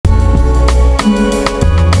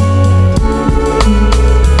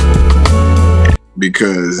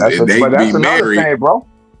because that's they be married. Thing, bro.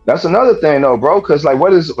 That's another thing, though, bro. Because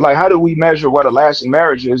like, how do we measure what a lasting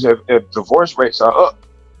marriage is if divorce rates are up?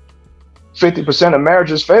 50% of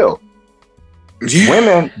marriages fail.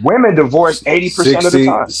 Yeah. Women divorce 80% of the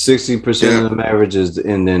time. 60% of the marriages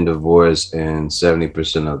end in divorce, and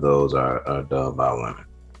 70% of those are done by women.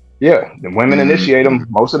 Yeah, the women initiate them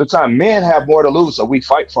most of the time. Men have more to lose, so we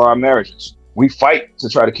fight for our marriages. We fight to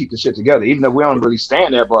try to keep the shit together, even though we don't really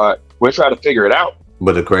stand there, but we're trying to figure it out.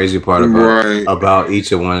 But the crazy part about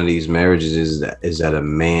each of one of these marriages is that a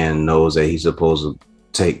man knows that he's supposed to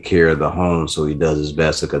take care of the home, so he does his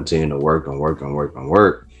best to continue to work and work and work and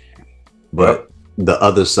work. But the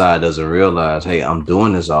other side doesn't realize, hey, I'm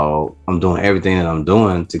doing everything that I'm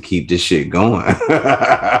doing to keep this shit going.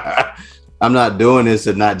 I'm not doing this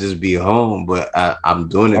to not just be home, but I'm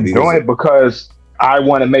doing it because I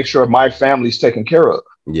want to make sure my family's taken care of.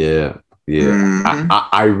 Yeah.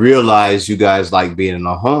 I realize you guys like being in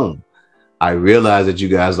a home. I realize that you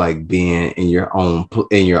guys like being in your own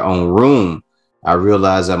room. I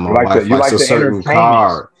realize that my wife likes a certain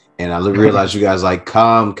car. And I realize you guys like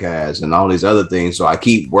Comcast and all these other things. So I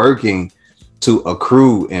keep working to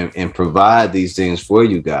accrue and provide these things for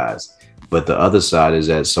you guys. But the other side is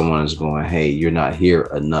that someone is going, hey, you're not here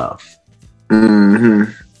enough. I'm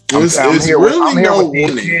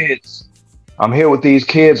here with these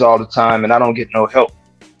kids all the time, and I don't get no help.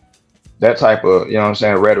 That type of, you know what I'm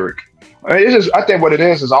saying, rhetoric. I mean, I think what it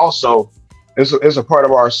is also, it's a part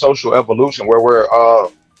of our social evolution where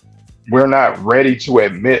we're not ready to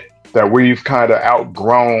admit that we've kind of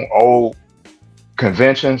outgrown old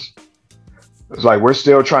conventions. It's like we're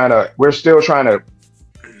trying to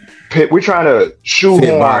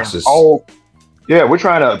shoehorn we're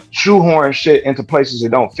trying to shoehorn shit into places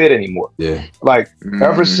that don't fit anymore. Yeah. Like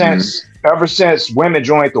ever since women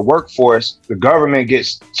joined the workforce, the government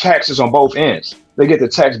gets taxes on both ends. They get to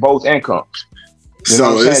tax both incomes.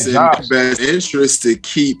 So it's in their best interest to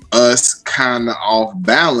keep us kind of off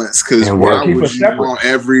balance, because why would you want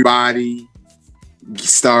everybody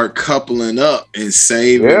start coupling up and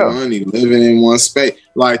saving money, living in one space?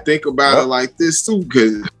 Like, think about it like this too,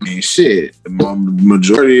 because I mean, shit, the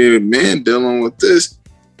majority of men dealing with this.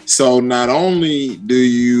 So not only do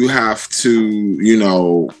you have to, you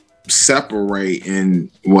know, separate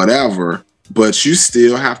and whatever, but you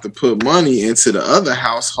still have to put money into the other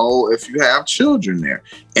household if you have children there.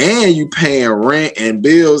 And you paying rent and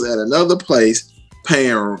bills at another place,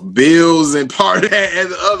 paying bills and part of that at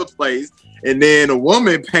the other place. And then a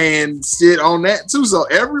woman paying shit on that too. So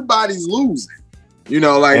everybody's losing. You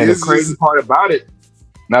know, like, and the crazy part about it,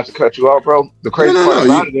 not to cut you off, bro. The crazy part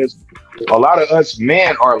about it is a lot of us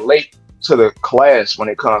men are late to the class when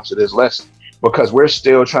it comes to this lesson, because we're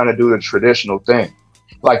still trying to do the traditional thing.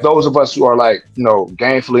 Like those of us who are like, you know,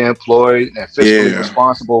 gainfully employed and fiscally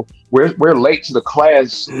responsible, we're late to the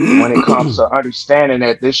class when it comes to understanding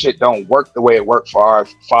that this shit don't work the way it worked for our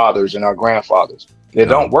fathers and our grandfathers. It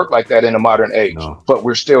don't work like that in the modern age, but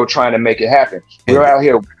we're still trying to make it happen. We're out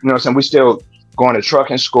here, you know what I'm saying? We still going to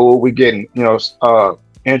trucking school. We getting, you know,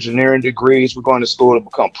 engineering degrees. We're going to school to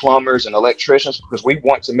become plumbers and electricians because we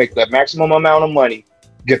want to make that maximum amount of money,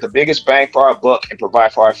 get the biggest bang for our buck, and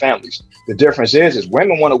provide for our families. The difference is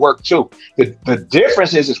women want to work too. The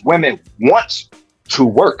difference is women want to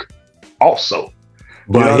work also.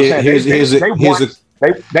 But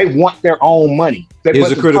they want their own money.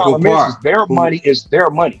 Here's a critical part. Their money is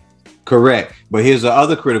their money. Correct. But here's the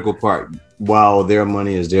other critical part. While their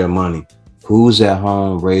money is their money, who's at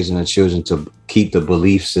home raising the children to keep the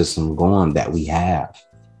belief system going that we have?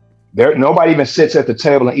 Nobody even sits at the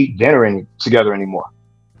table and eat dinner together anymore.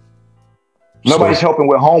 Nobody's helping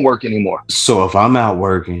with homework anymore. So if I'm out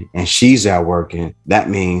working and she's out working, that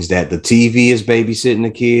means that the TV is babysitting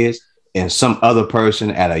the kids, and some other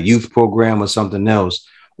person at a youth program or something else,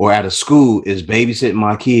 or at a school, is babysitting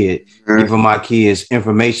my kid, giving my kids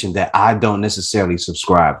information that I don't necessarily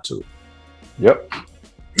subscribe to. Yep.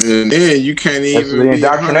 And then you can't even be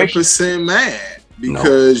 100% mad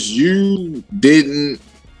because you didn't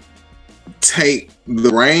take the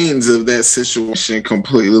reins of that situation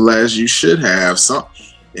completely as you should have.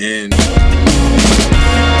 And